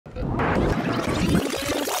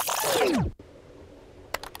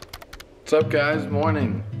What's up guys,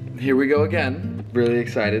 morning. Here we go again. Really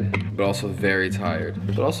excited, but also very tired.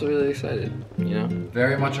 But also really excited, you know?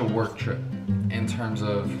 Very much a work trip in terms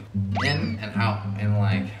of in and out in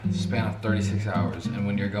like a span of 36 hours. And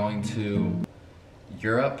when you're going to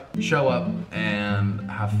Europe, show up and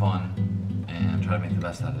have fun and try to make the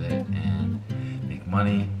best out of it and make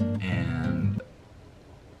money and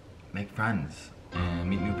make friends and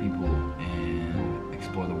meet new people and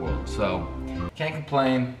explore the world. So, can't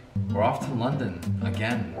complain. We're off to London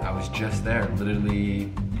again. I was just there,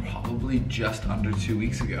 literally probably just under 2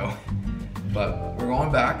 weeks ago. But we're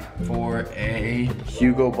going back for a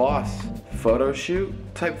Hugo Boss photo shoot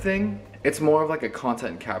type thing. It's more of like a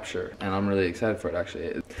content capture, and I'm really excited for it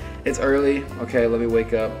actually. It's early, okay, let me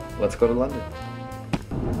wake up. Let's go to London.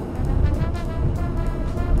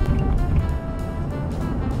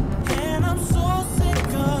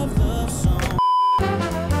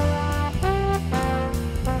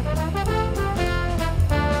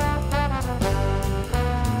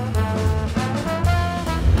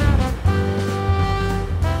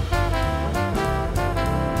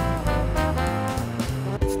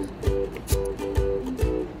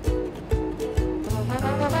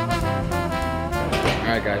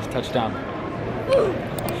 Alright guys, touchdown.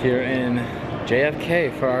 Here in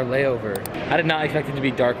JFK for our layover. I did not expect it to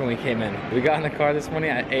be dark when we came in. We got in the car this morning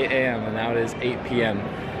at 8 a.m. and now it is 8 p.m.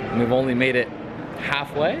 and we've only made it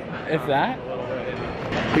halfway, if that.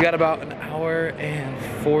 We got about an hour and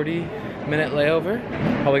 40-minute layover.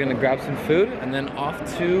 Probably gonna grab some food and then off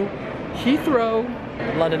to Heathrow,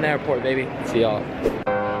 London Airport, baby. See y'all.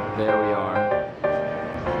 There we are.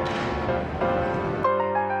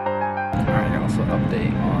 Also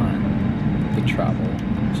update on the travel.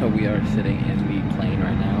 So we are sitting in the plane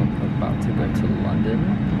right now. We're about to go to London.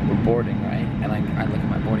 We're boarding, right? And I look at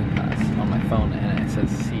my boarding pass on my phone and it says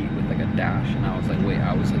C with like a dash. And I was like, wait,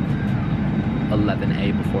 I was like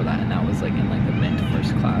 11A before that, and that was like in like the mint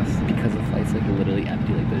first class because the flight's like literally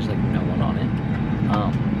empty. Like there's like no one on it.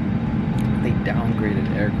 They downgraded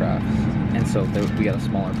aircrafts, and so we got a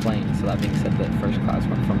smaller plane. So that being said, the first class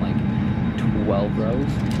went from like 12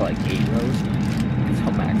 rows to like 8 rows. So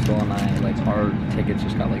Maxwell and I, like our tickets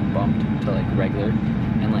just got like bumped to like regular,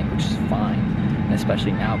 and like which is fine, and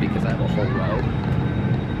especially now because I have a whole row.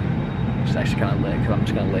 Which is actually kind of lit because I'm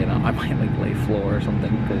just gonna lay down. I might like lay floor or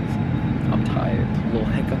something because I'm tired. A little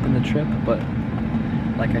hiccup in the trip, but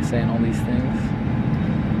like I say in all these things,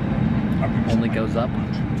 only goes up,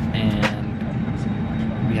 and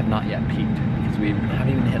we have not yet peaked because we haven't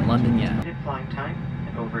even hit London yet. Flying time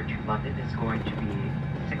over to London is going to be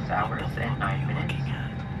 6 hours and 9 minutes.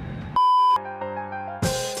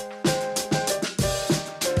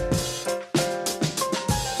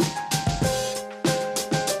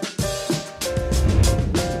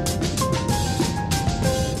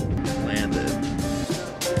 Landed.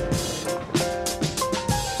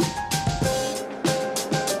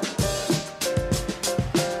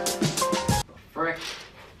 Frick.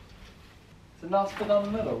 It's enough fit down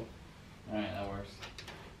the middle. Alright, that works.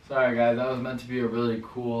 Sorry guys, that was meant to be a really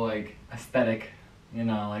cool like aesthetic, you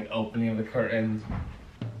know, like opening of the curtains.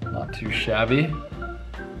 Not too shabby.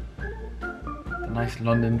 The nice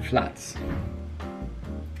London flats.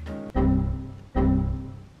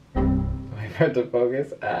 Wait for it to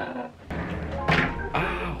focus. Ah.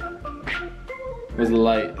 Ow. Where's the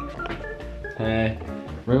light? Hey.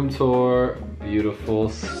 Room tour. Beautiful.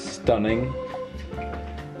 Stunning.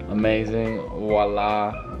 Amazing.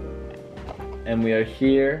 Voila. And we are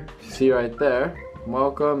here. See right there.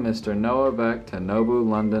 Welcome, Mr. Noah Beck to Nobu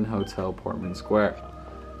London Hotel, Portman Square.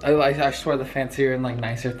 I swear the fancier and like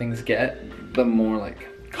nicer things get, the more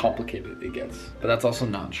like complicated it gets. But that's also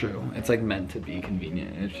not true. It's like meant to be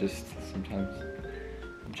convenient. It's just sometimes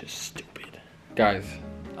I'm just stupid. Guys,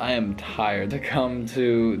 I am tired to come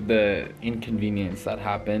to the inconvenience that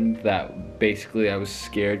happened. That basically I was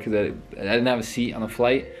scared because I didn't have a seat on the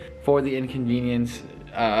flight. For the inconvenience,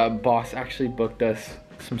 boss actually booked us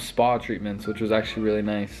some spa treatments, which was actually really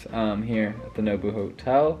nice here at the Nobu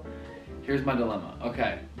Hotel. Here's my dilemma.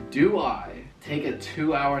 Okay, do I take a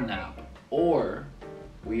 2-hour nap or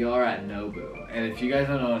we are at Nobu? And if you guys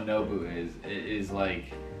don't know what Nobu is, it is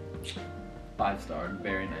like 5-star,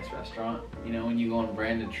 very nice restaurant. You know, when you go on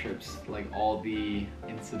branded trips, like all the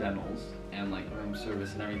incidentals and like room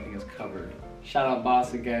service and everything is covered. Shout out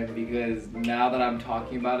boss again, because now that I'm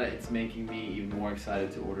talking about it, it's making me even more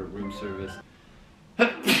excited to order room service.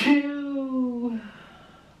 I'm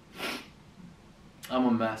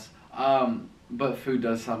a mess. But food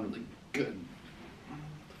does sound really good.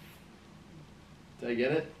 Did I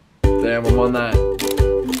get it? Damn, I'm on that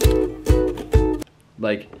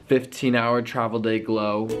like 15-hour travel day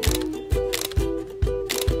glow.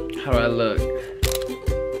 How do I look?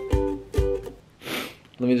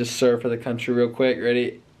 Let me just serve for the country real quick.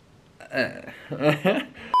 Ready?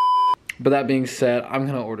 But that being said, I'm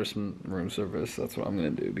gonna order some room service. That's what I'm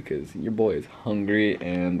gonna do because your boy is hungry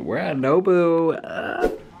and we're at Nobu.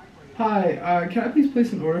 Hi, can I please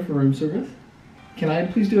place an order for room service? Can I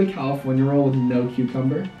please do a California roll with no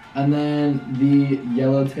cucumber? And then the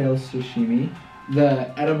yellowtail sashimi,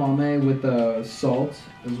 the edamame with the salt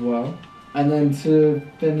as well. And then to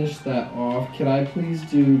finish that off, can I please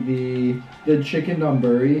do the chicken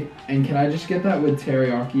donburi? And can I just get that with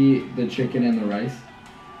teriyaki, the chicken and the rice?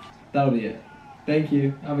 That'll be it. Thank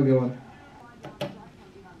you. Have a good one.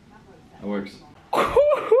 That works.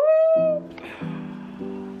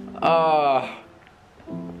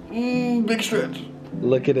 Big stretch.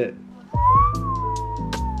 Look at it.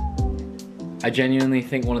 I genuinely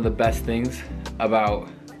think one of the best things about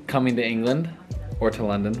coming to England or to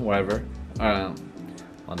London, wherever.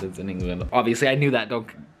 London's in England. Obviously, I knew that. Don't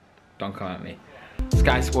come at me.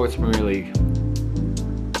 Sky Sports Premier League.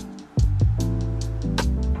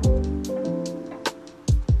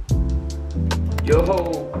 Yo,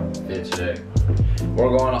 fit check.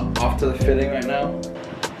 We're going off to the fitting right now.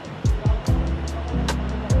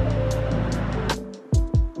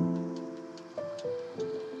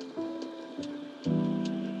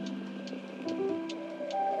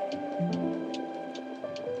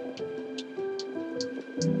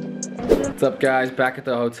 What's up, guys? Back at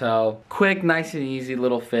the hotel. Quick, nice and easy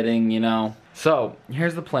little fitting, you know. So,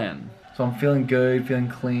 here's the plan. So I'm feeling good, feeling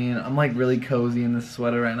clean. I'm like really cozy in this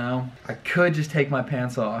sweater right now. I could just take my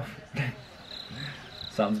pants off.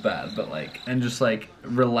 Sounds bad, but like, and just like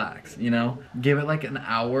relax, you know? Give it like an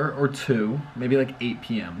hour or two, maybe like 8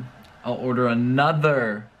 p.m. I'll order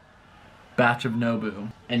another batch of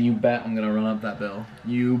Nobu. And you bet I'm gonna run up that bill.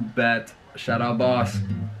 You bet. Shout out, boss.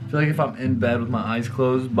 I feel like if I'm in bed with my eyes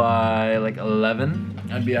closed by like 11,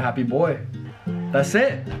 I'd be a happy boy. That's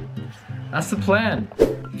it. That's the plan.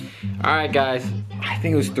 All right, guys. I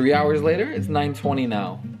think it was 3 hours later. It's 9:20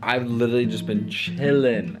 now. I've literally just been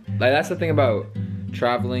chilling. Like, that's the thing about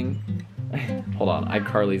traveling. Hold on,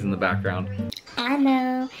 iCarly's in the background. I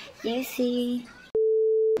know, you see.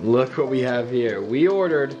 Look what we have here. We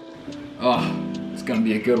ordered. Oh, it's gonna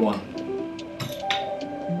be a good one.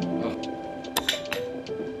 Oh.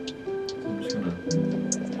 I'm just gonna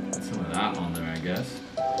put some of that on there, I guess.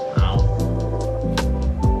 Ow.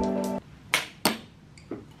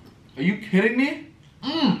 Are you kidding me?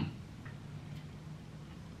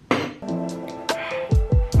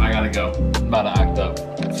 I gotta go. I'm about to act up.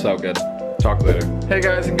 It's so good. Talk later. Hey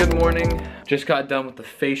guys, and good morning. Just got done with the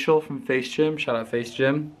facial from Face Gym. Shout out Face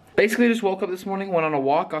Gym. Basically just woke up this morning, went on a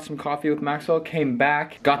walk, got some coffee with Maxwell, came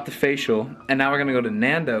back, got the facial, and now we're gonna go to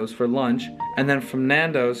Nando's for lunch. And then from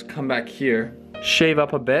Nando's, come back here, shave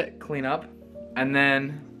up a bit, clean up, and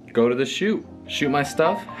then go to the shoot. Shoot my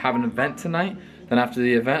stuff, have an event tonight. Then after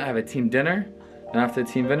the event, I have a team dinner. Then after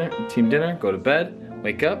the team dinner, go to bed,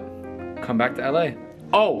 wake up, come back to LA.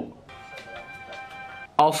 Oh!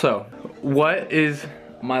 Also, what is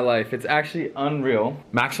my life? It's actually unreal.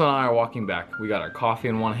 Maxwell and I are walking back. We got our coffee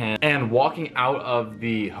in one hand. And walking out of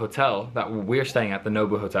the hotel that we're staying at, the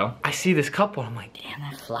Nobu Hotel, I see this couple. I'm like, Damn,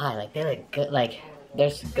 that fly. Like, they look good. Like, they're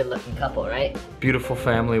a good looking couple, right? beautiful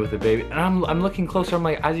family with a baby. And I'm looking closer. I'm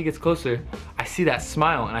like, as he gets closer, I see that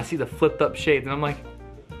smile and I see the flipped up shades. And I'm like,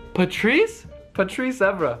 Patrice? Patrice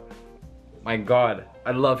Evra. My God,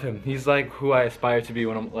 I love him. He's like who I aspire to be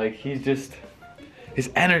when I'm like, he's just, his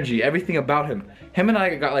energy, everything about him. Him and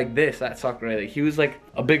I got like this at soccer night. Like, he was like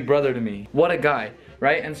a big brother to me. What a guy,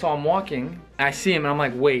 right? And so I'm walking, and I see him, and I'm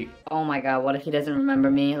like, wait. Oh my God, what if he doesn't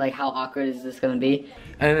remember me? Like, how awkward is this gonna be?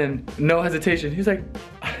 And then, no hesitation, he's like,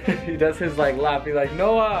 he does his like laugh. He's like,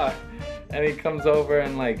 Noah. And he comes over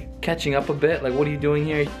and like catching up a bit. Like, what are you doing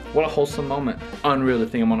here? What a wholesome moment. Unreal to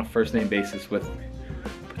think I'm on a first name basis with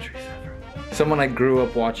Patrice Evra. Someone I grew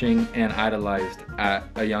up watching and idolized at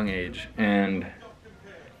a young age. And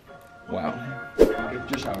wow.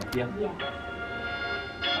 Just shower. Yeah.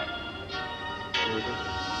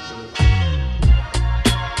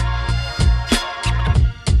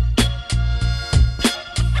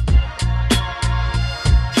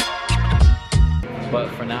 But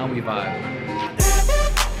for now, we vibe.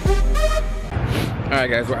 Alright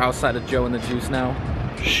guys, we're outside of Joe and the Juice now.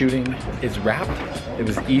 Shooting is wrapped. It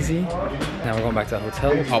was easy. Now we're going back to the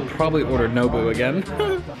hotel. I'll probably order Nobu again.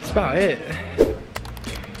 That's about it.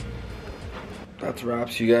 That's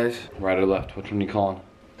wraps, you guys. Right or left? Which one are you calling?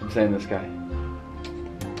 I'm saying this guy.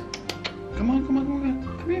 Come on, come on, come on,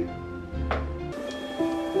 come here.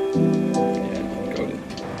 Yeah, go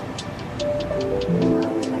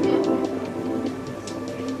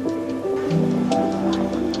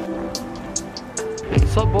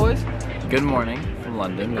Good morning from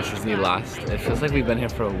London. This is the last, it feels like we've been here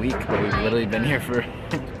for a week, but we've literally been here for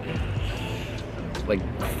like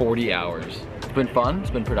 40 hours. It's been fun, it's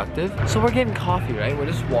been productive. So we're getting coffee, right? We're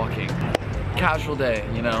just walking. Casual day,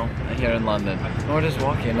 you know, here in London. And we're just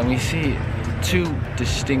walking and we see two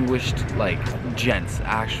distinguished like gents,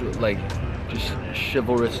 actual like just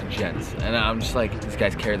chivalrous gents. And I'm just like, these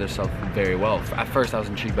guys carry themselves very well. At first I was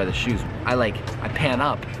intrigued by the shoes. I pan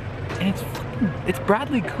up and it's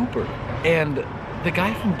Bradley Cooper and the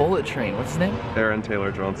guy from Bullet Train, what's his name? Aaron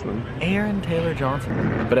Taylor Johnson. Aaron Taylor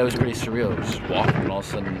Johnson. But it was pretty surreal. Just walking and all of a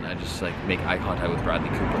sudden I just like make eye contact with Bradley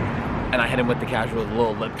Cooper. And I hit him with the casual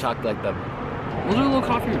little lip tuck like the, we'll do a little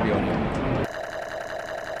coffee review on here.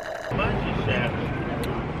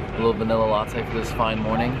 A little vanilla latte for this fine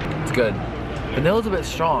morning. It's good. Vanilla's a bit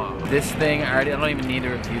strong. This thing, I don't even need to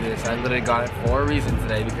review this. I literally got it for a reason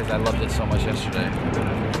today because I loved it so much yesterday.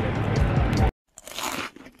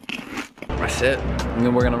 That's it. And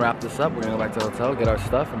then we're gonna wrap this up. We're gonna go back to the hotel, get our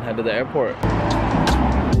stuff, and head to the airport.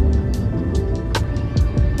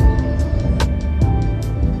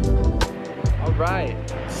 All right,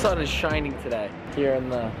 sun is shining today here in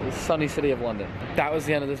the sunny city of London. That was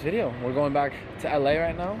the end of this video. We're going back to LA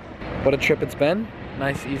right now. What a trip it's been.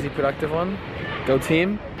 Nice, easy, productive one. Go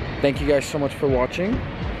team. Thank you guys so much for watching.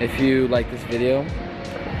 If you like this video,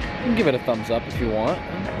 you can give it a thumbs up if you want.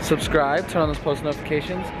 Subscribe, turn on those post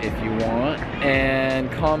notifications if you want.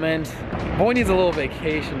 And comment. Boy needs a little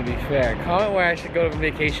vacation, to be fair. Comment where I should go to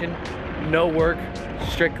vacation. No work,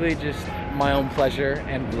 strictly just my own pleasure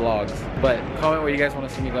and vlogs. But comment where you guys want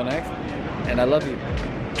to see me go next. And I love you.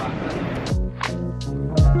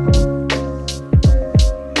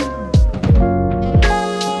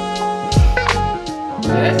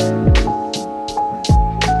 Yes.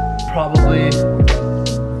 Probably.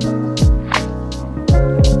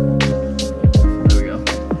 There we go.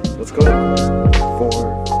 Let's go for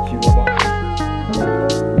Hugo Boss.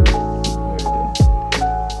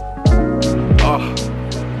 Oh,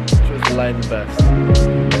 she was the line the best.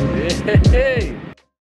 Hey.